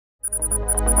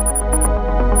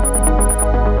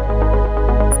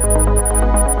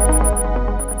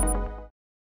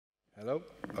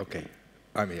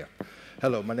I'm here.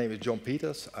 Hello, my name is John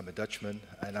Peeters. I'm a Dutchman,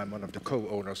 and I'm one of the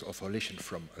co-owners of Holition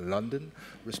from London,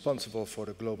 responsible for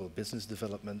the global business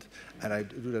development, and I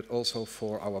do that also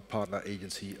for our partner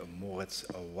agency, Moët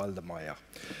Chandon.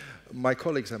 My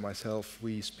colleagues and myself,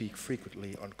 we speak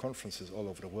frequently on conferences all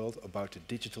over the world about the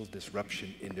digital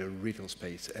disruption in the retail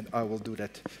space, and I will do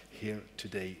that here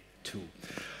today too.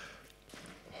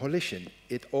 Holition,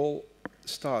 it all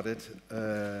started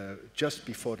just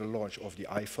before the launch of the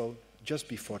iPhone, just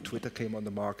before Twitter came on the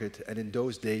market, and in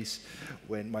those days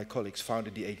when my colleagues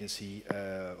founded the agency,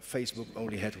 Facebook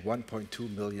only had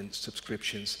 1.2 million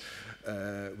subscriptions,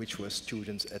 which were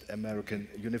students at American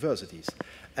universities.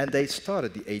 And they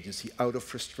started the agency out of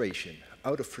frustration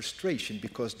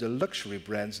because the luxury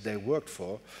brands they worked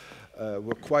for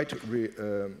were quite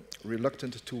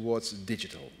reluctant towards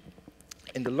digital.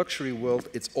 In the luxury world,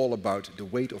 it's all about the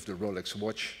weight of the Rolex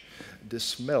watch, the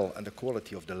smell and the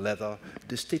quality of the leather,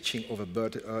 the stitching of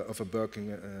a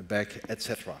Birkin bag,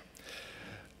 etc.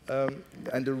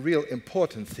 And the real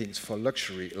important things for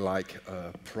luxury, like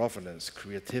provenance,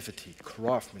 creativity,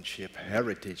 craftsmanship,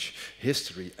 heritage,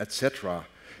 history, etc.,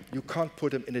 you can't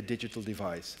put them in a digital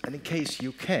device. And in case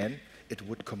you can, it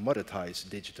would commoditize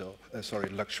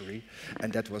luxury,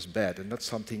 and that was bad and not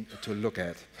something to look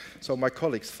at. So my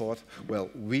colleagues thought, well,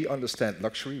 we understand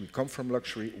luxury, we come from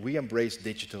luxury, we embrace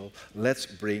digital, let's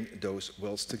bring those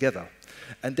worlds together.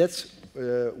 And that's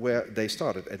where they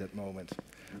started at that moment.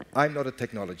 I'm not a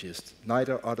technologist,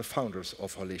 neither are the founders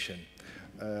of Holition.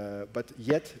 But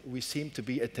yet we seem to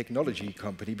be a technology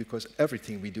company because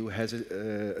everything we do has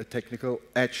a technical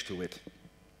edge to it.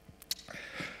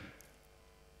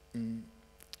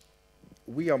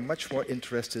 We are much more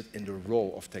interested in the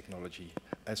role of technology,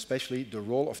 especially the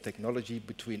role of technology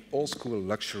between old-school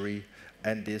luxury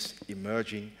and this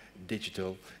emerging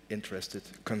digital interested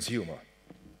consumer.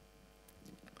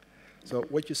 So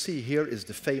what you see here is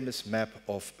the famous map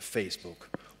of Facebook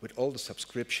with all the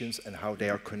subscriptions and how they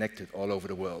are connected all over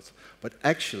the world. But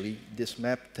actually, this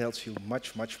map tells you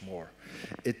much, much more.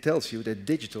 It tells you that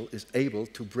digital is able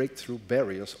to break through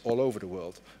barriers all over the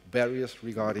world, barriers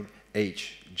regarding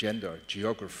age, gender,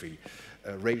 geography,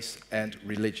 race, and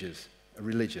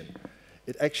religion.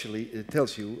 It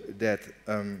tells you that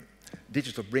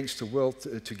digital brings the world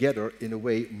together in a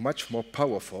way much more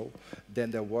powerful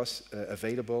than there was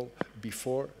available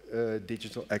before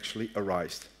digital actually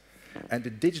arose. And the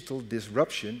digital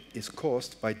disruption is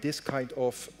caused by this kind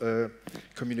of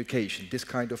communication, this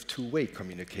kind of two-way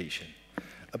communication.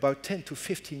 About 10 to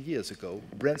 15 years ago,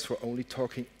 brands were only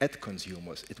talking at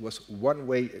consumers. It was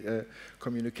one-way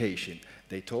communication.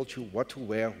 They told you what to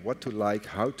wear, what to like,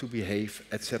 how to behave,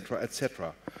 etc.,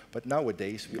 etc. But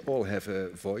nowadays, we all have a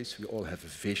voice, we all have a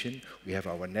vision, we have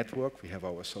our network, we have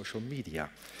our social media.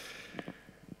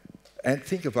 And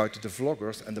think about the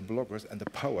vloggers and the bloggers and the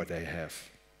power they have.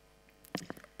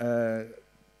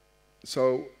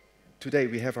 So today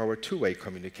we have our two-way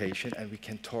communication and we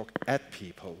can talk at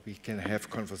people, we can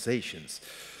have conversations.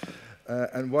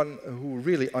 And one who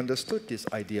really understood this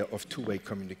idea of two-way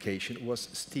communication was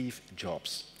Steve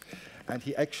Jobs. And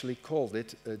he actually called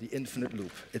it the infinite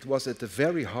loop. It was at the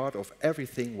very heart of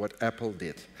everything what Apple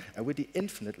did. And with the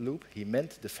infinite loop, he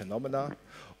meant the phenomena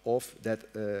of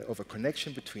a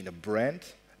connection between a brand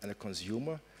and a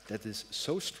consumer that is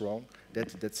so strong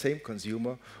that that same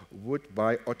consumer would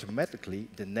buy automatically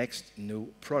the next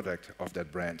new product of that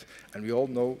brand. And we all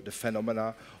know the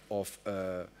phenomena of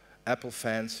Apple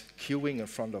fans queuing in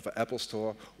front of an Apple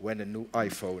store when a new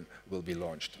iPhone will be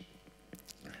launched.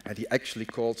 And he actually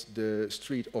called the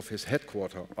street of his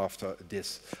headquarters after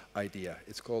this idea.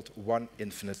 It's called One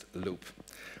Infinite Loop.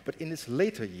 But in his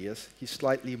later years, he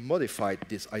slightly modified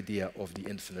this idea of the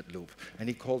infinite loop. And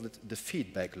he called it the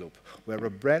feedback loop, where a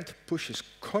brand pushes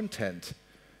content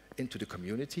into the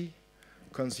community,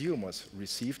 consumers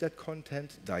receive that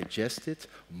content, digest it,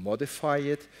 modify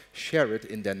it, share it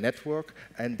in their network,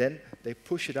 and then they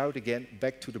push it out again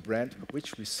back to the brand,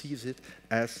 which receives it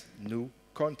as new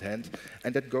content,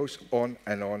 and that goes on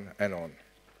and on and on.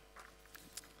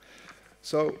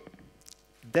 So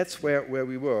that's where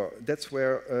we were. That's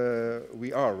where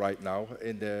we are right now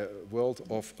in the world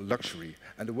of luxury.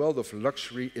 And the world of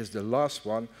luxury is the last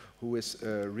one who is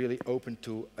really open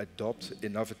to adopt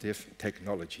innovative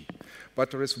technology.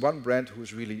 But there is one brand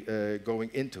who's really going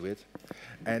into it,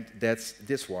 and that's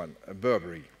this one,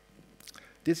 Burberry.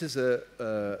 This is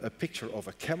a picture of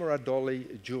a camera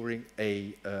dolly during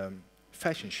a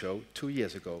fashion show 2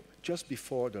 years ago, just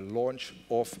before the launch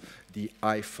of the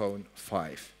iPhone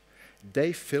 5.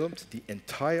 They filmed the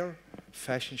entire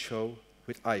fashion show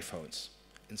with iPhones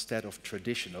instead of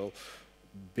traditional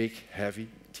big, heavy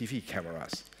TV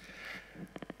cameras.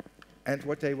 And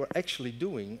what they were actually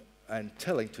doing and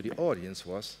telling to the audience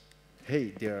was,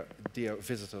 hey, dear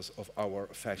visitors of our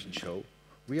fashion show,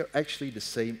 we are actually the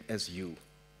same as you.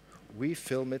 We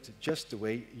film it just the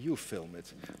way you film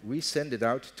it. We send it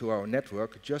out to our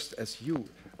network just as you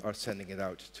are sending it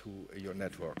out to your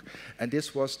network. And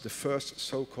this was the first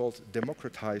so-called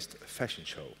democratized fashion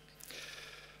show.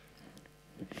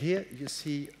 Here you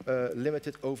see a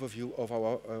limited overview of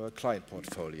our client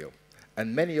portfolio.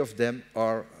 And many of them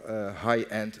are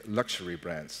high-end luxury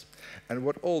brands. And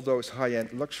what all those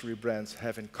high-end luxury brands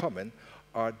have in common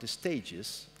are the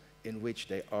stages in which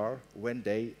they are when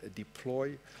they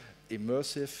deploy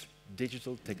immersive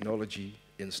digital technology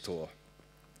in store.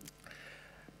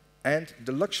 And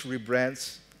the luxury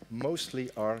brands mostly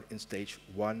are in stage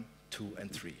 1, 2,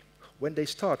 and 3. When they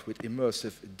start with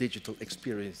immersive digital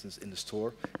experiences in the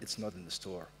store, it's not in the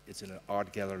store. It's in an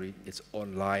art gallery, it's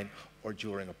online, or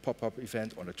during a pop-up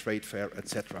event on a trade fair,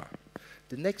 etc.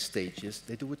 The next stage is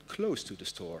they do it close to the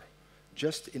store,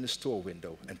 just in a store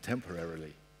window and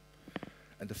temporarily.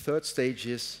 And the third stage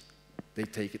is they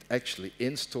take it actually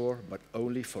in store, but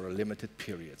only for a limited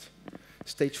period.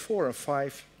 Stage 4 and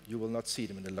 5, you will not see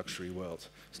them in the luxury world.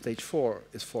 Stage 4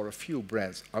 is for a few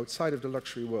brands outside of the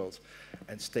luxury world.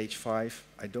 And stage 5,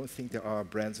 I don't think there are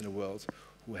brands in the world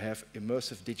who have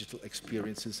immersive digital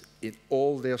experiences in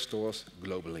all their stores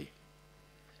globally.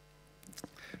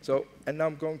 So, and now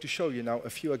I'm going to show you now a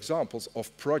few examples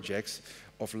of projects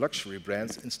of luxury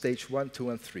brands in stage 1,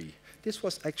 2, and 3. This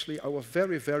was actually our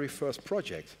very, very first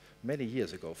project many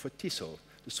years ago for Tissot,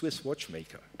 the Swiss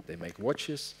watchmaker. They make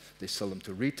watches, they sell them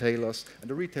to retailers, and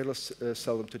the retailers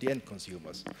sell them to the end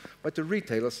consumers. But the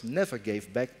retailers never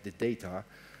gave back the data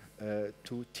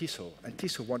to Tissot, and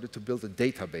Tissot wanted to build a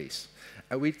database.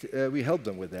 And we helped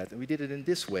them with that, and we did it in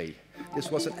this way.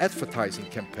 This was an advertising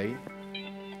campaign.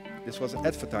 This was an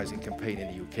advertising campaign in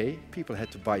the UK. People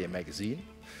had to buy a magazine.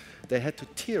 They had to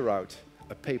tear out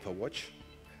a paper watch.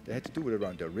 They had to do it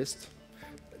around their wrist.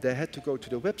 They had to go to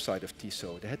the website of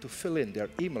Tissot. They had to fill in their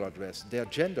email address, their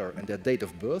gender, and their date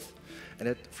of birth.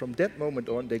 And from that moment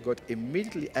on, they got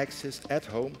immediately access at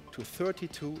home to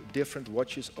 32 different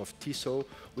watches of Tissot,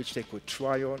 which they could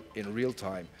try on in real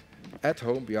time, at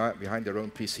home behind their own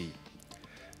PC.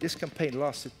 This campaign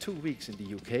lasted 2 weeks in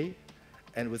the UK,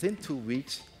 and within 2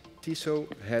 weeks, Tissot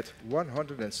had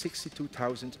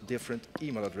 162,000 different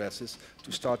email addresses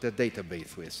to start their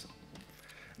database with.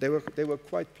 They were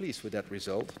quite pleased with that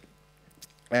result.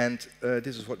 And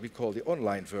this is what we call the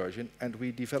online version. And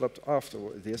we developed after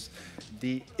this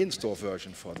the in-store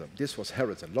version for them. This was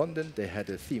Harrods in London. They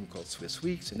had a theme called Swiss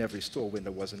Weeks. In every store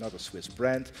window was another Swiss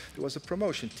brand. There was a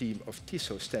promotion team of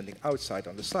Tissot standing outside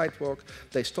on the sidewalk.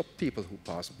 They stopped people who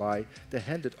passed by. They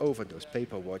handed over those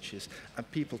paper watches. And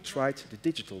people tried the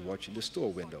digital watch in the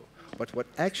store window. But what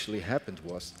actually happened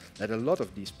was that a lot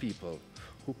of these people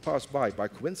who passed by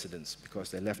coincidence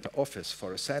because they left the office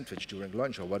for a sandwich during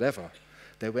lunch or whatever,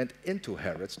 they went into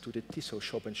Harrods to the Tissot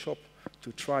shop-in-shop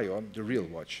to try on the real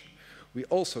watch. We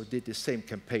also did the same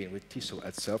campaign with Tissot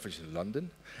at Selfridges in London,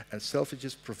 and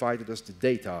Selfridges provided us the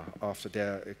data after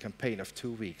their campaign of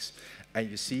 2 weeks. And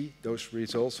you see, those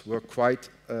results were quite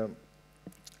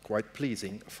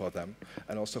pleasing for them,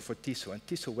 and also for Tissot. And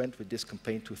Tissot went with this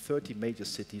campaign to 30 major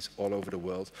cities all over the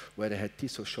world, where they had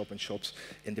Tissot shop-in-shops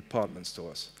in department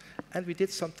stores. And we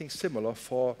did something similar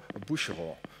for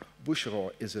Boucheron.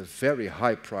 Boucheron is a very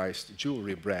high-priced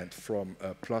jewelry brand from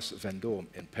Place Vendôme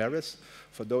in Paris.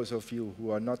 For those of you who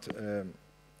are not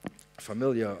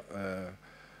familiar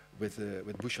with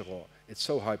Boucheron, it's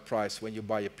so high-priced, when you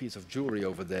buy a piece of jewelry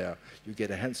over there, you get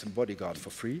a Hansen bodyguard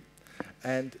for free.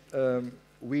 And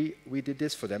we did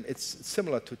this for them. It's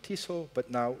similar to Tissot, but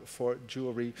now for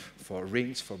jewelry, for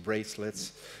rings, for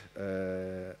bracelets,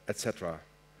 etc.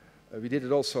 We did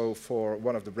it also for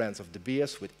one of the brands of De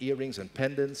Beers with earrings and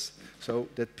pendants, so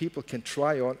that people can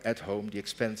try on at home the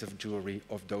expensive jewelry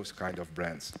of those kind of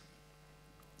brands.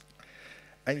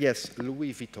 And yes,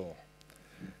 Louis Vuitton.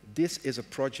 This is a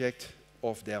project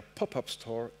of their pop-up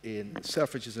store in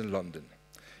Selfridges in London.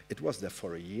 It was there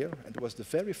for a year, and it was the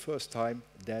very first time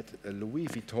that Louis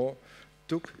Vuitton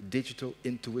took digital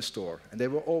into a store. And they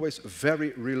were always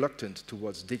very reluctant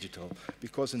towards digital,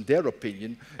 because in their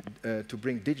opinion, to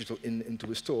bring digital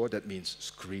into a store, that means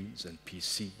screens and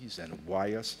PCs and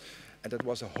wires. And that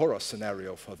was a horror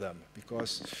scenario for them,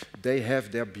 because they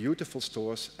have their beautiful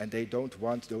stores and they don't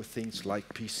want those things like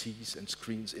PCs and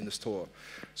screens in the store.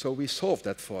 So we solved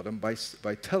that for them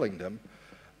by telling them,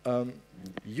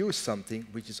 use something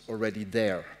which is already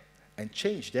there and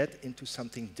change that into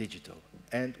something digital.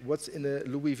 And what's in a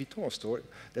Louis Vuitton store,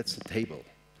 that's a table.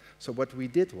 So what we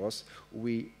did was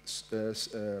we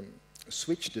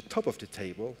switch the top of the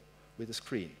table with a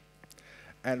screen.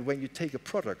 And when you take a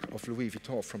product of Louis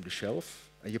Vuitton from the shelf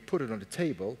and you put it on the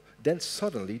table, then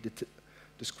suddenly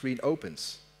the screen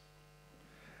opens.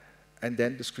 And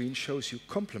then the screen shows you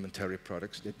complementary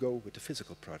products that go with the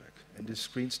physical product. And the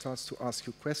screen starts to ask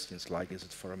you questions like, is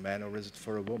it for a man or is it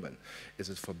for a woman? Is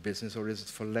it for business or is it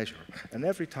for leisure? And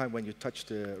every time when you touch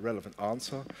the relevant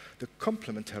answer, the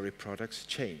complementary products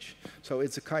change. So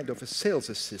it's a kind of a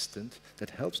sales assistant that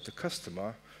helps the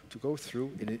customer to go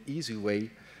through in an easy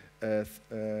way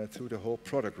through the whole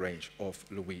product range of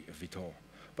Louis Vuitton.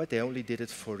 But they only did it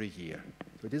for a year.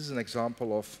 So this is an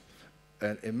example of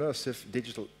an immersive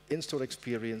digital in-store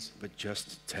experience, but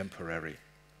just temporary.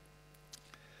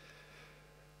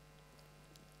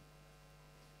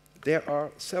 There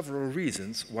are several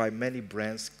reasons why many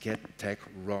brands get tech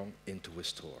wrong into a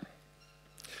store.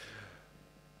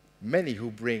 Many who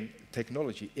bring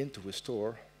technology into a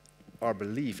store are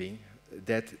believing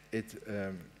that it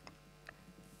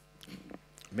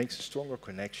makes a stronger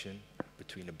connection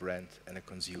between a brand and a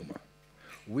consumer.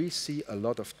 We see a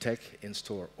lot of tech in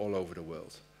store all over the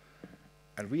world.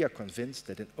 And we are convinced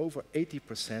that in over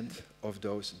 80% of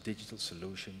those digital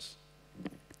solutions,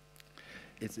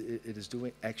 it is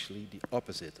doing actually the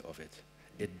opposite of it.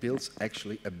 It builds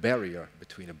actually a barrier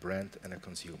between a brand and a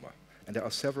consumer. And there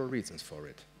are several reasons for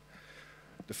it.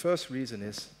 The first reason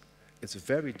is it's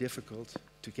very difficult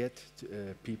to get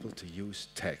people to use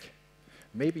tech.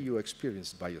 Maybe you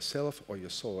experienced it by yourself or you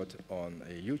saw it on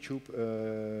YouTube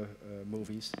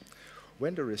movies.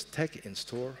 When there is tech in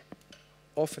store,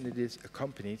 often it is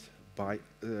accompanied by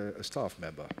a staff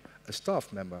member. A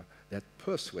staff member that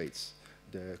persuades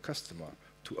the customer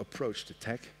to approach the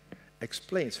tech,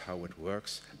 explains how it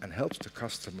works, and helps the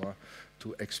customer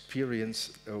to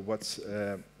experience what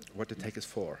the tech is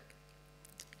for.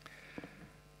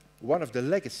 One of the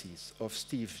legacies of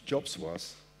Steve Jobs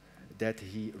was that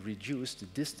he reduced the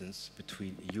distance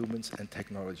between humans and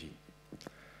technology.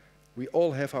 We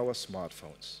all have our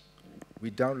smartphones. We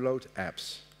download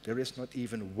apps. There is not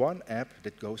even one app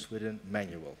that goes with a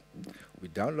manual. We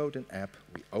download an app,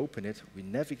 we open it, we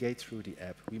navigate through the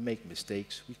app, we make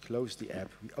mistakes, we close the app,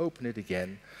 we open it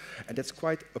again, and that's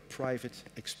quite a private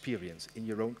experience in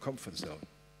your own comfort zone.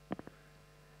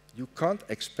 You can't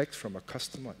expect from a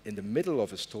customer in the middle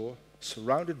of a store,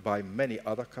 surrounded by many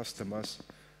other customers,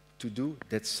 to do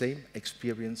that same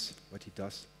experience what he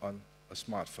does on a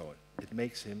smartphone. It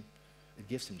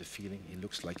gives him the feeling he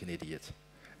looks like an idiot.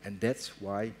 And that's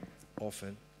why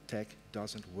often tech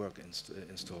doesn't work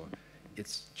in store.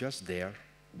 It's just there,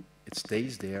 it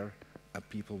stays there, and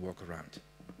people walk around.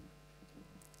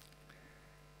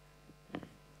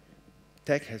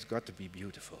 Tech has got to be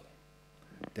beautiful.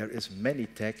 There is many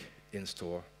tech in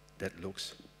store that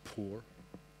looks poor,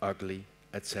 ugly,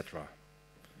 etc.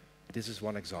 This is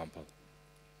one example.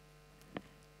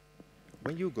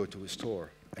 When you go to a store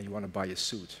and you want to buy a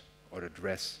suit or a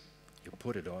dress, you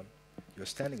put it on, you're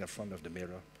standing in front of the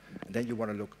mirror, and then you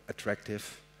want to look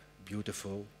attractive,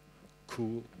 beautiful,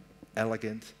 cool,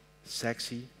 elegant,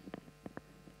 sexy.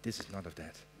 This is none of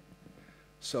that.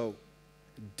 So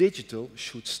digital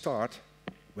should start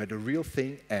where the real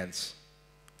thing ends.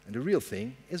 And the real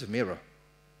thing is a mirror.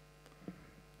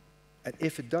 And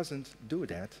if it doesn't do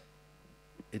that,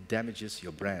 it damages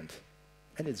your brand,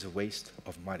 and it's a waste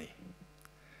of money.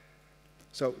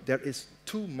 So there is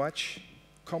too much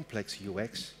complex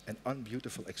UX and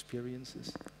unbeautiful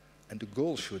experiences, and the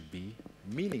goal should be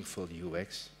meaningful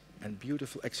UX and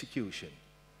beautiful execution,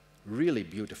 really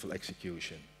beautiful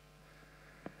execution.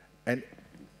 And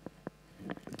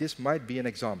this might be an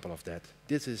example of that.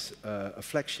 This is a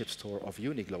flagship store of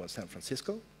Uniqlo in San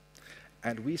Francisco,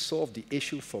 and we solved the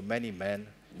issue for many men.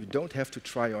 You don't have to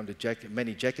try on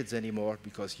many jackets anymore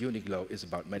because Uniqlo is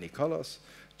about many colors.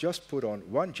 Just put on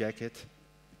one jacket,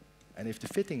 and if the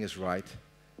fitting is right,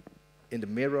 in the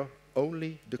mirror,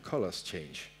 only the colors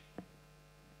change.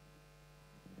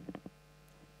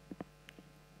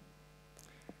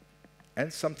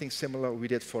 And something similar we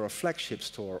did for a flagship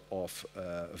store of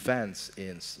Vans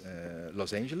in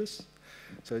Los Angeles.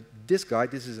 So this guy,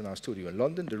 this is in our studio in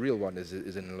London. The real one is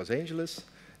in Los Angeles.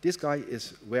 This guy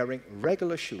is wearing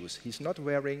regular shoes. He's not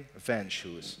wearing Vans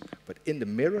shoes. But in the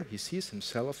mirror, he sees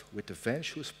himself with the Vans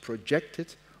shoes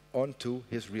projected onto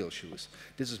his real shoes.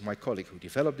 This is my colleague who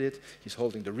developed it. He's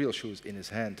holding the real shoes in his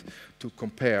hand to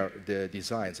compare the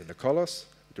designs and the colors,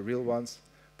 the real ones.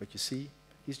 But you see,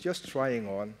 he's just trying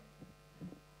on,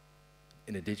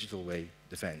 in a digital way,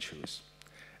 the Vans shoes.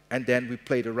 And then we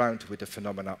played around with the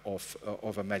phenomena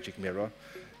of a magic mirror.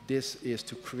 This is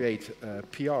to create a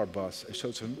PR buzz, a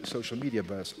social media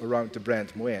buzz around the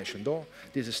brand Moët Chandon.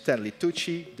 This is Stanley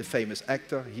Tucci, the famous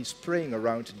actor. He's spraying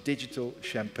around digital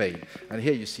champagne. And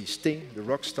here you see Sting, the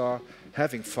rock star,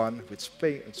 having fun with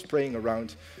spraying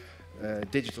around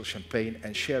digital champagne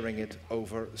and sharing it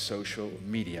over social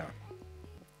media.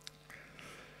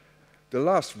 The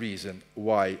last reason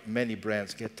why many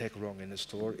brands get tech wrong in the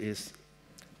store is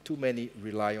too many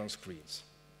rely on screens.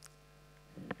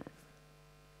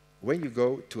 When you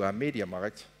go to a media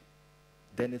market,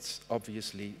 then it's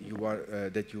obviously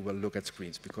that you will look at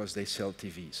screens because they sell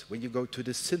TVs. When you go to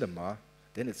the cinema,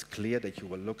 then it's clear that you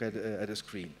will look at a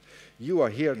screen. You are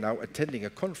here now attending a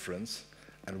conference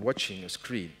and watching a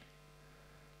screen,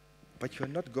 but you're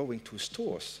not going to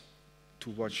stores to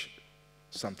watch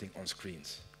something on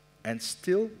screens. And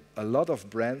still, a lot of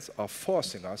brands are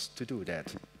forcing us to do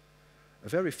that. A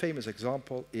very famous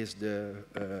example is the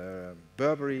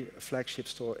Burberry flagship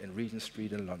store in Regent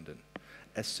Street in London.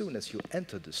 As soon as you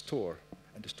enter the store,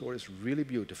 and the store is really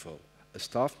beautiful, a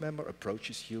staff member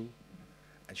approaches you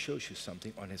and shows you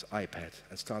something on his iPad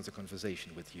and starts a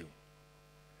conversation with you.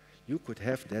 You could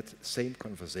have that same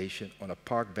conversation on a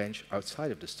park bench outside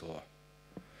of the store.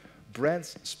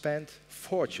 Brands spend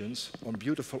fortunes on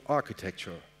beautiful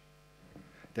architecture.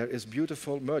 There is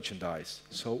beautiful merchandise.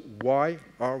 So why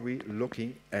are we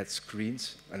looking at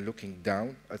screens and looking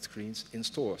down at screens in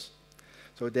stores?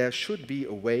 So there should be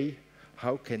a way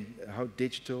how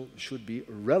digital should be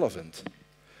relevant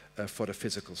for the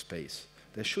physical space.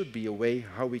 There should be a way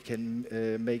how we can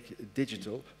make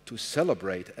digital to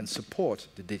celebrate and support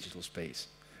the digital space.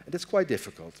 And it's quite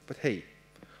difficult, but hey,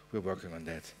 we're working on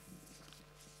that.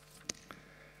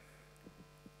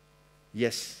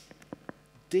 Yes.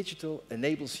 Digital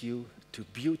enables you to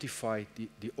beautify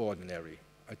the ordinary.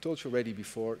 I told you already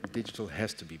before, digital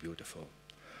has to be beautiful.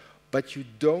 But you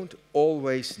don't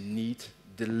always need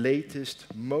the latest,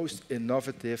 most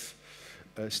innovative,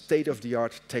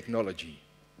 state-of-the-art technology.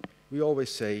 We always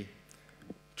say,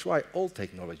 try old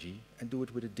technology and do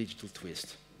it with a digital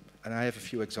twist. And I have a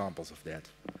few examples of that.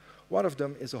 One of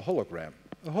them is a hologram.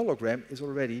 A hologram is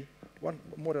already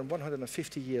more than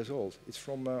 150 years old. It's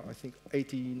from, I think,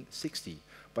 1860.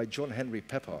 By John Henry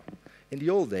Pepper. In the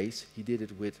old days, he did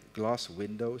it with glass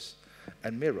windows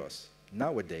and mirrors.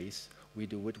 Nowadays, we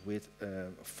do it with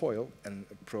foil and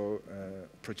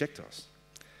projectors.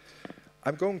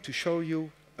 I'm going to show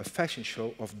you a fashion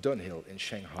show of Dunhill in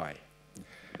Shanghai.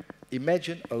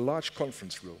 Imagine a large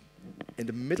conference room. In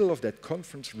the middle of that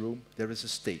conference room, there is a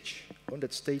stage. On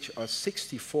that stage are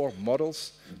 64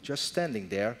 models just standing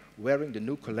there wearing the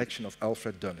new collection of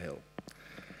Alfred Dunhill.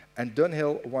 And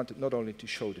Dunhill wanted not only to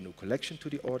show the new collection to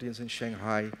the audience in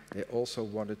Shanghai, they also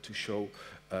wanted to show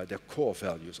their core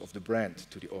values of the brand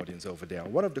to the audience over there.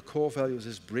 One of the core values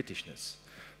is Britishness.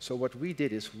 So what we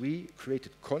did is we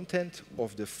created content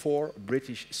of the 4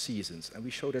 British seasons, and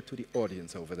we showed that to the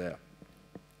audience over there.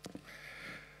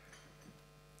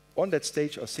 On that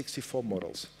stage are 64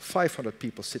 models, 500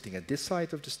 people sitting at this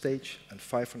side of the stage and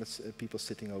 500 people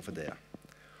sitting over there.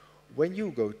 When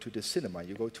you go to the cinema,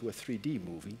 you go to a 3D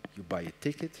movie, you buy a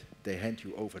ticket, they hand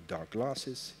you over dark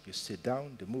glasses, you sit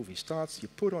down, the movie starts, you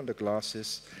put on the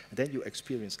glasses, and then you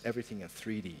experience everything in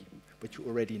 3D. But you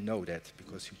already know that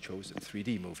because you chose a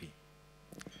 3D movie.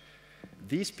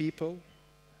 These people,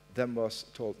 them was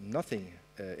told nothing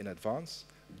in advance.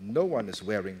 No one is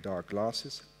wearing dark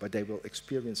glasses, but they will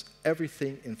experience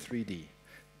everything in 3D.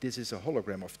 This is a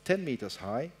hologram of 10 meters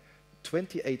high,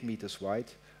 28 meters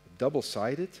wide,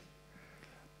 double-sided.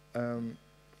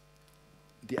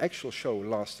 The actual show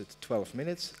lasted 12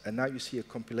 minutes, and now you see a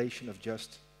compilation of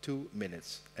just 2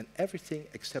 minutes. And everything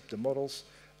except the models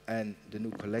and the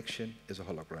new collection is a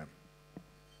hologram.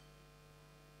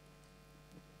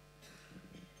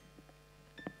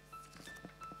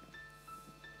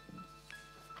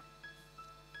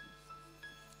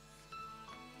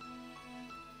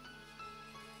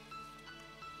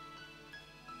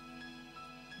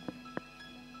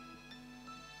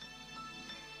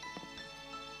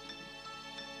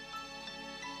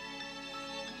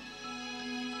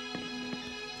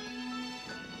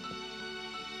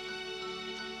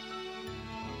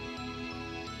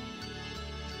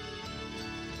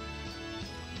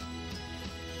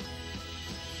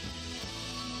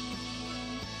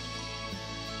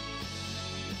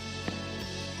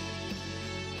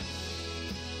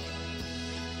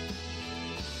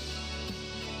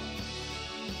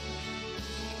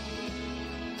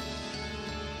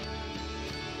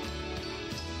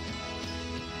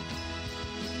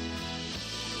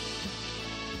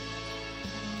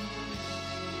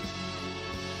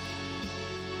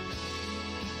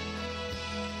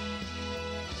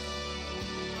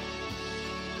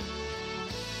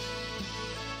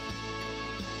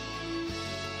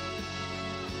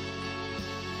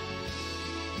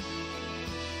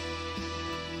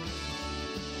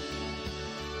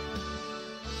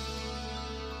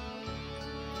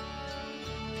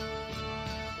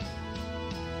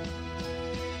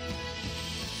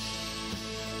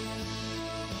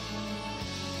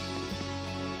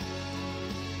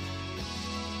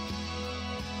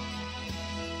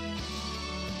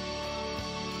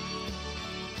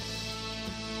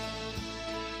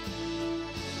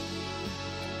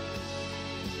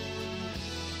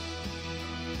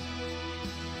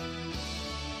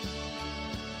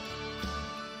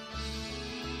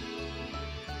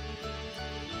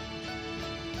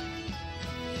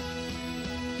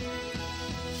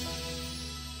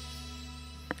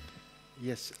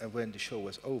 yes, and when the show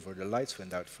was over, the lights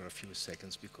went out for a few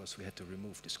seconds because we had to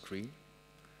remove the screen.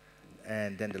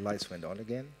 And then the lights went on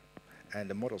again, and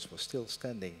the models were still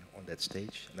standing on that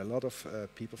stage. And a lot of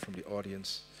people from the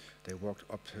audience, they walked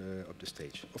up the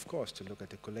stage. Of course, to look at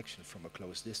the collection from a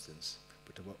close distance.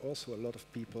 But there were also a lot of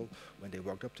people, when they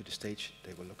walked up to the stage,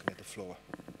 they were looking at the floor.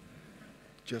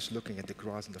 Just looking at the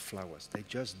grass and the flowers. They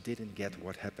just didn't get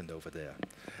what happened over there.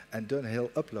 And Dunhill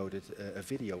uploaded a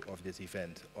video of this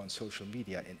event on social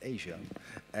media in Asia.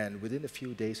 And within a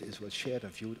few days, it was shared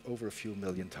and viewed over a few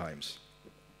million times.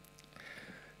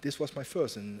 This was my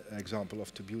first example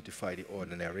of to beautify the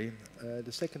ordinary.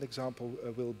 The second example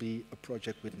will be a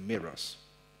project with mirrors.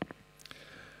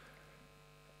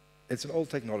 It's an old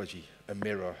technology, a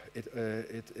mirror.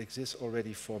 It exists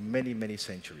already for many, many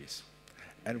centuries.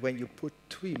 And when you put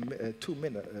two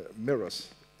mirrors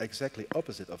exactly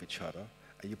opposite of each other,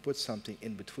 and you put something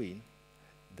in between,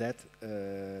 that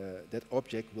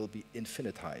object will be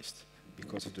infinitized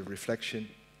because of the reflection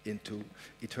into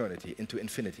eternity, into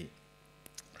infinity.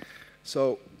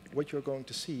 So what you're going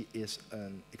to see is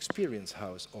an experience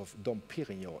house of Dom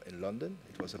Pérignon in London.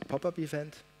 It was a pop-up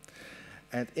event.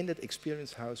 And in that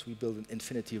experience house, we built an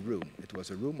infinity room. It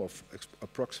was a room of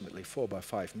approximately 4 by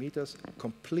 5 meters,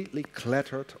 completely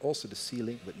cluttered, also the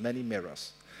ceiling, with many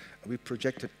mirrors. And we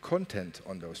projected content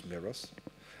on those mirrors.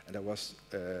 And there was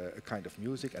a kind of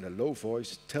music and a low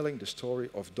voice telling the story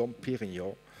of Dom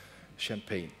Pérignon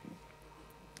champagne.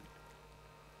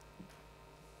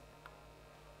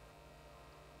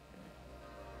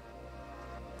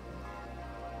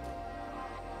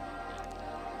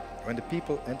 When the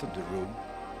people entered the room,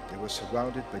 they were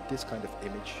surrounded by this kind of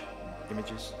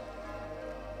images,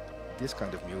 this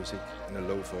kind of music, and a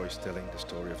low voice telling the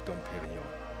story of Dom Pérignon.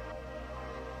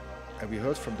 And we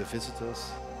heard from the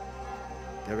visitors,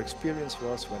 their experience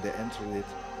was when they entered it,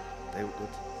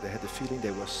 they had the feeling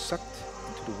they were sucked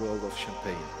into the world of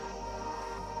champagne.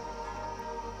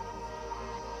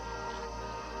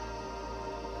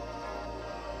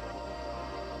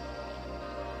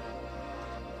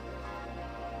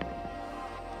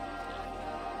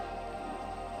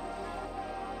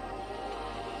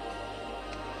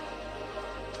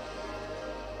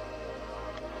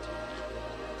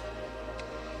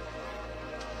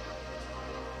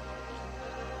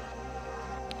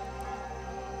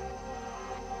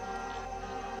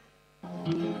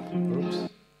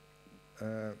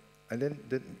 And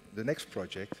then the next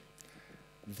project,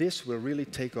 this will really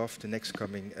take off the next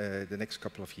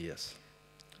couple of years.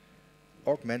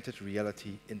 Augmented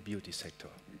reality in beauty sector.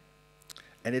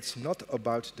 And it's not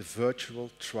about the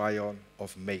virtual try-on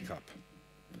of makeup.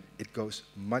 It goes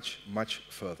much, much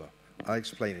further. I'll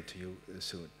explain it to you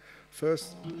soon.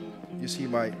 First, you see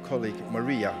my colleague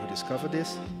Maria, who discovered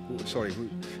this, who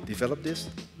developed this.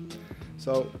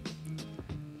 So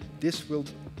this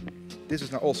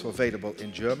is now also available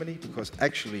in Germany because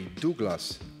actually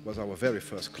Douglas was our very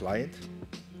first client.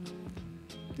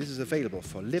 This is available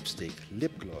for lipstick,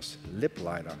 lip gloss, lip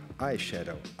liner,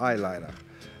 eyeshadow, eyeliner,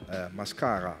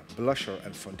 mascara, blusher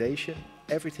and foundation,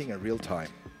 everything in real time.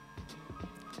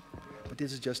 But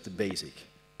this is just the basic.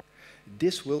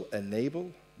 This will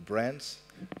enable brands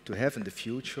to have in the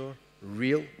future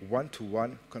real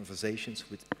one-to-one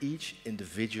conversations with each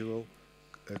individual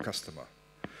customer.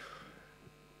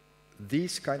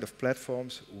 These kind of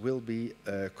platforms will be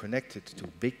connected to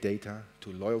big data,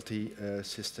 to loyalty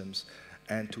systems,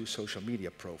 and to social media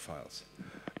profiles.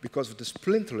 Because of the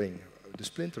splintering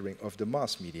of the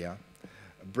mass media,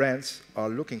 brands are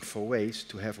looking for ways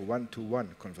to have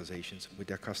one-to-one conversations with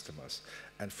their customers.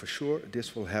 And for sure,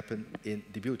 this will happen in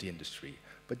the beauty industry.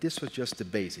 But this was just the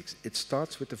basics. It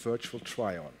starts with the virtual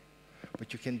try-on.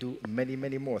 But you can do many,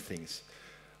 many more things.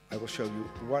 I will show you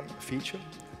one feature.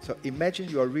 So imagine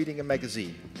you are reading a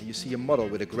magazine and you see a model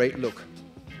with a great look.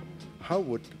 How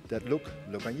would that look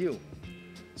on you?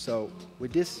 So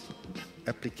with this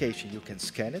application, you can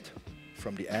scan it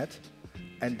from the ad,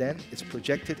 and then it's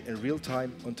projected in real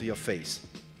time onto your face.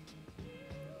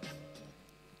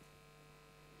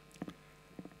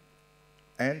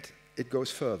 And it goes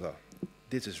further.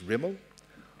 This is Rimmel.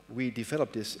 We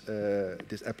developed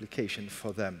this application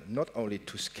for them not only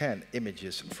to scan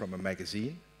images from a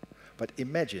magazine, but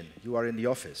imagine you are in the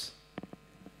office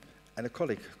and a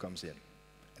colleague comes in.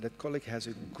 And that colleague has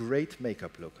a great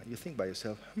makeup look. And you think by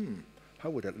yourself,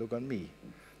 how would that look on me?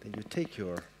 Then you take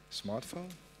your smartphone,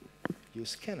 you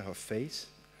scan her face,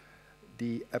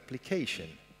 the application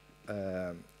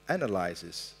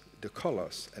analyzes the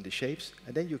colors and the shapes,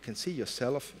 and then you can see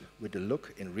yourself with the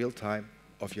look in real time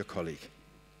of your colleague.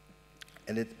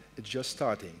 And it's just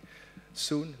starting.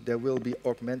 Soon there will be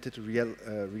augmented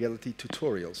reality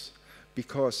tutorials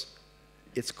because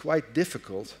it's quite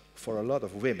difficult for a lot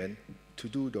of women to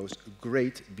do those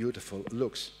great, beautiful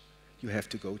looks. You have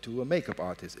to go to a makeup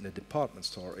artist in a department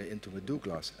store or into a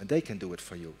Douglas, and they can do it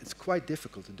for you. It's quite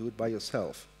difficult to do it by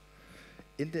yourself.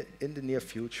 In the near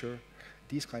future,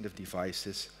 these kind of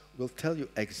devices will tell you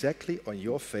exactly on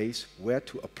your face where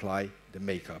to apply the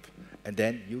makeup. And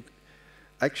then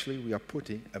actually we are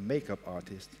putting a makeup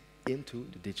artist into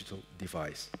the digital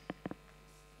device.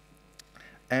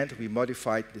 And we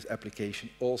modified this application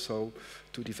also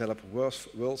to develop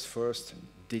world's first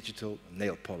digital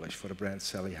nail polish for the brand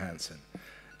Sally Hansen.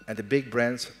 And the big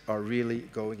brands are really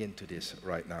going into this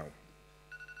right now.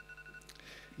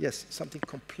 Yes, something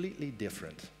completely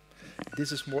different.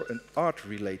 This is more an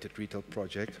art-related retail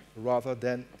project rather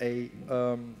than a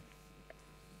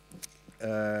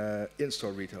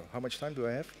in-store retail. How much time do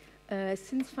I have?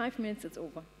 Since 5 minutes, it's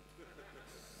over.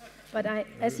 But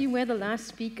as you were the last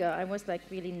speaker, I was like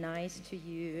really nice to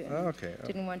you. And okay.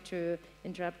 Didn't want to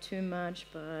interrupt too much,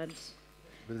 but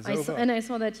I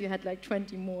saw that you had like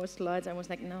 20 more slides. I was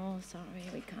like, no, sorry,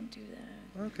 we can't do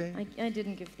that. Okay. I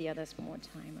didn't give the others more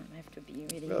time. I have to be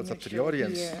really. Well, it's up to the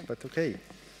audience, here. but okay.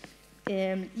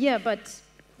 Yeah, but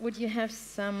would you have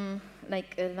some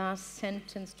like a last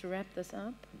sentence to wrap this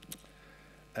up?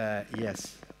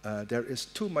 Yes. There is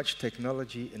too much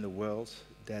technology in the world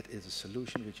that is a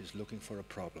solution which is looking for a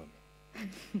problem.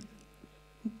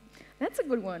 That's a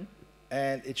good one.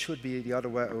 And it should be the other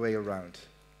way around.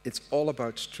 It's all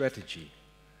about strategy.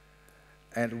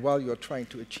 And while you're trying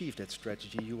to achieve that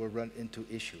strategy, you will run into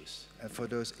issues. And for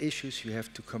those issues, you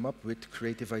have to come up with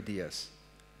creative ideas.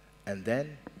 And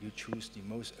then you choose the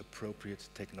most appropriate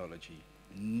technology.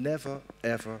 Never,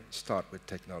 ever start with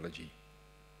technology.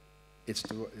 It's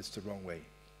the wrong way.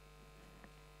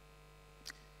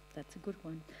 That's a good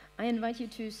one. I invite you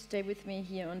to stay with me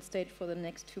here on stage for the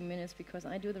next 2 minutes because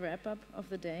I do the wrap-up of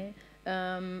the day.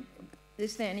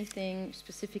 Is there anything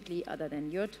specifically other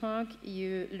than your talk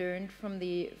you learned from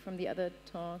the other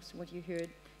talks, what you heard,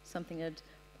 something that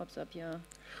pops up your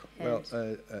head?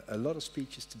 Well, a lot of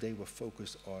speeches today were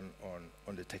focused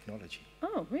on the technology.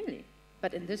 Oh, really?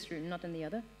 But in this room, not in the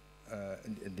other?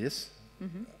 In this?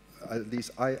 Mm-hmm. At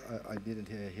least I didn't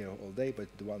hear all day, but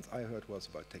the ones I heard was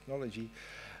about technology.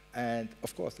 And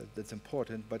of course, that's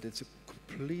important, but it's a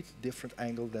complete different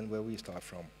angle than where we start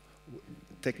from.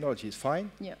 Technology is fine,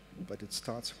 yeah, but it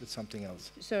starts with something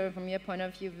else. So from your point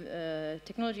of view,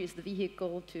 technology is the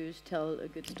vehicle to tell a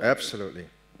good story. Absolutely.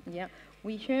 Yeah,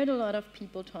 we heard a lot of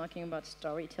people talking about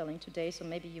storytelling today, so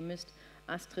maybe you missed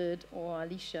Astrid or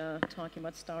Alicia talking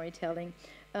about storytelling.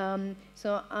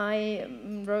 So I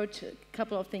wrote a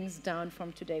couple of things down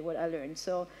from today, what I learned.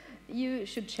 So you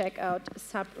should check out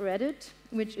subreddit,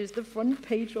 which is the front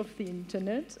page of the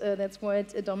internet. That's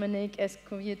what Dominic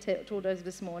Escovier told us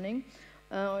this morning.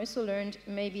 I also learned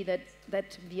maybe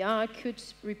that VR could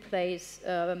replace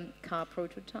car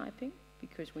prototyping,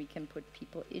 because we can put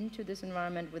people into this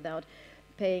environment without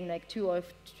paying like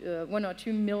 1 or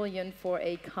 2 million for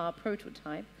a car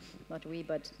prototype. Not we,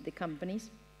 but the companies.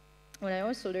 And I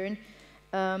also learned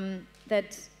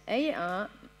that AR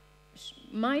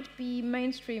might be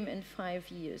mainstream in 5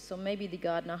 years. So maybe the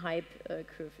Gartner hype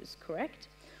curve is correct.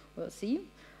 We'll see.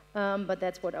 But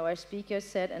that's what our speaker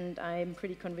said, and I'm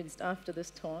pretty convinced after this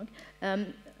talk.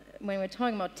 When we're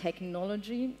talking about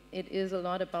technology, it is a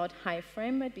lot about high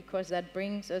frame rate, because that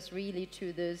brings us really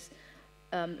to this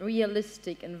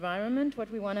realistic environment,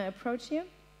 what we want to approach here.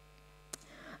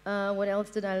 What else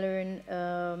did I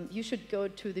learn? You should go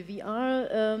to the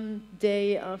VR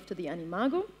day after the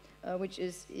Animago, which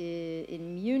is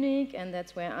in Munich, and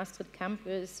that's where Astrid Kamp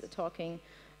is talking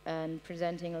and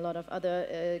presenting a lot of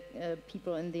other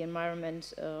people in the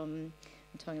environment,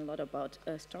 talking a lot about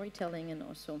storytelling and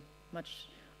also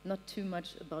not too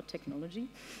much about technology.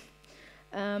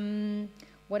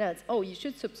 What else? Oh, you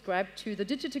should subscribe to the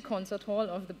Digital Concert Hall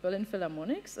of the Berlin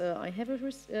Philharmonics. I have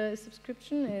a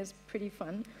subscription. It's pretty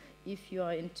fun if you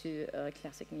are into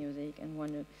classic music and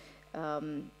want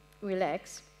to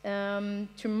relax.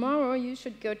 Tomorrow you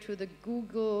should go to the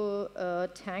Google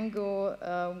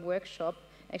Tango workshop.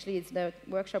 Actually, it's the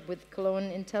workshop with Cologne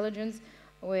Intelligence,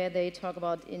 where they talk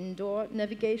about indoor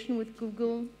navigation with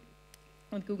Google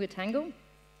and Google Tango.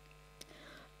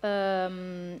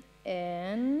 And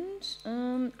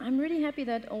I'm really happy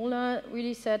that Ola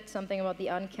really said something about the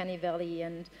uncanny valley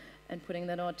and putting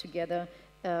that all together,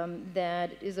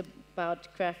 that is about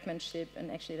craftsmanship,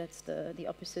 and actually that's the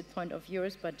opposite point of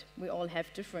yours, but we all have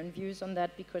different views on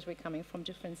that because we're coming from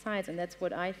different sides, and that's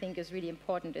what I think is really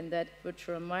important in that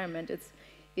virtual environment.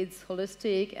 It's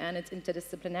holistic and it's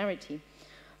interdisciplinarity.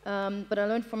 But I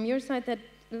learned from your side that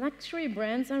luxury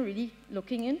brands are really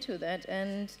looking into that,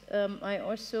 and I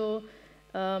also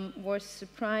was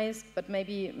surprised, but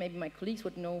maybe my colleagues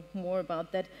would know more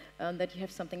about that, that you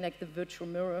have something like the virtual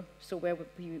mirror, so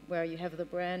where you have the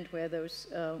brand, where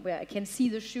I can see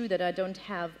the shoe that I don't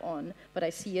have on, but I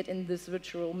see it in this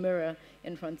virtual mirror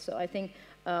in front. So I think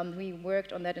we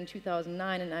worked on that in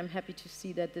 2009, and I'm happy to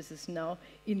see that this is now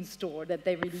in store, that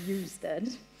they really use that.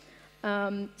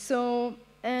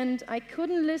 And I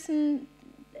couldn't listen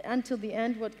until the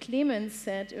end what Clemens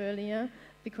said earlier,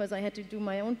 because I had to do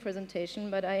my own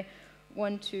presentation, but I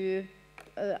want to,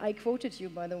 I quoted you,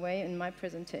 by the way, in my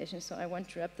presentation, so I want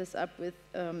to wrap this up with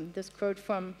this quote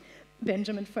from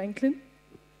Benjamin Franklin,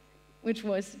 which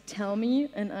was, "Tell me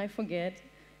and I forget,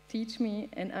 teach me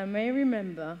and I may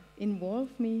remember, involve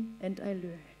me and I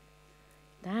learn."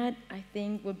 That, I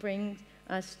think, will bring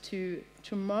us to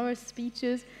tomorrow's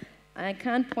speeches. I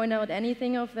can't point out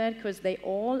anything of that, because they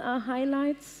all are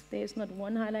highlights. There's not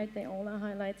one highlight, they all are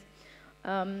highlights.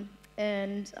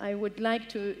 And I would like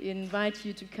to invite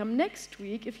you to come next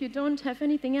week. If you don't have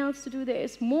anything else to do, there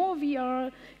is more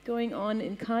VR going on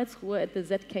in Karlsruhe at the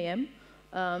ZKM,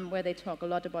 where they talk a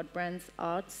lot about brands,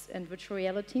 arts, and virtual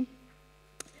reality.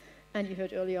 And you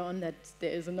heard earlier on that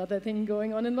there is another thing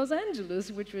going on in Los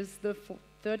Angeles, which was the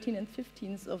 13th and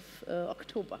 15th of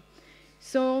October.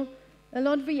 So a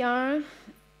lot VR.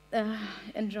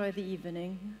 Enjoy the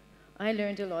evening. I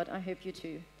learned a lot. I hope you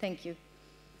too. Thank you.